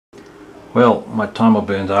Well, my timer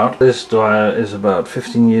burned out. This dryer is about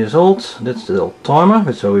 15 years old. That's the old timer,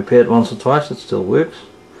 which I repaired once or twice. It still works.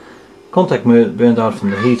 Contact burned out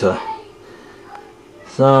from the heater.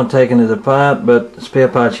 So I'm taking it apart, but spare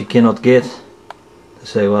parts you cannot get. They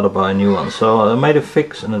say rather buy a new one. So I made a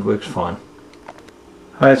fix and it works fine.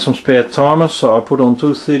 I had some spare timers, so I put on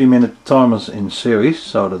two 30-minute timers in series.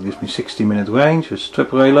 So that gives me 60-minute range with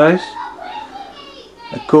strip relays.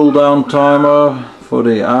 A cool down timer for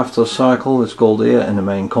the after cycle, it's cold air, and the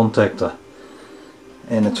main contactor.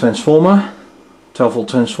 And a transformer, 12 volt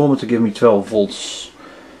transformer to give me 12 volts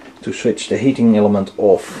to switch the heating element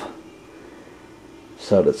off.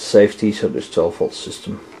 So that's safety, so this 12 volt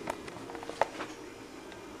system.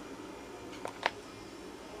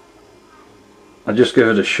 I just give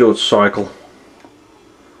it a short cycle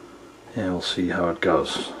and we'll see how it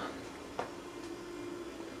goes.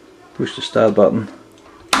 Push the start button.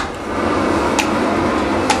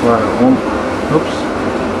 Right on. Oops.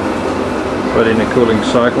 Right in the cooling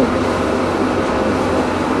cycle.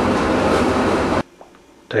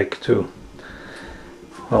 Take 2.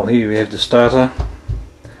 Well, here we have the starter.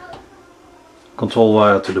 Control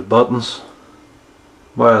wire to the buttons.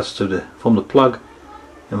 Wires to from the plug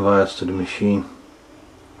and wires to the machine.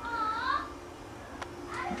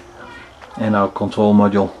 And our control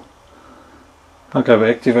module. Okay, we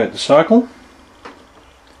activate the cycle.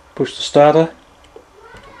 Push the starter.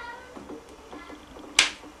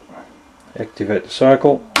 Activate the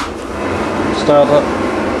cycle, starter.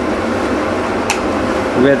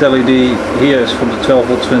 The red LED here is for the 12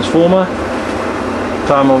 volt transformer.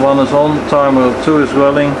 Timer 1 is on, timer 2 is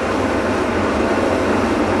running.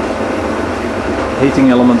 Heating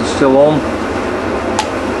element is still on.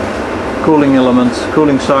 Cooling element,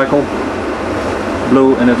 cooling cycle,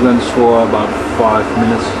 blue, and it runs for about 5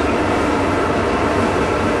 minutes.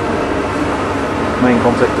 Main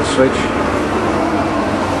contactor switch.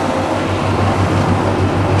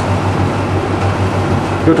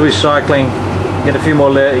 Good recycling, get a few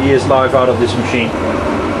more years life out of this machine.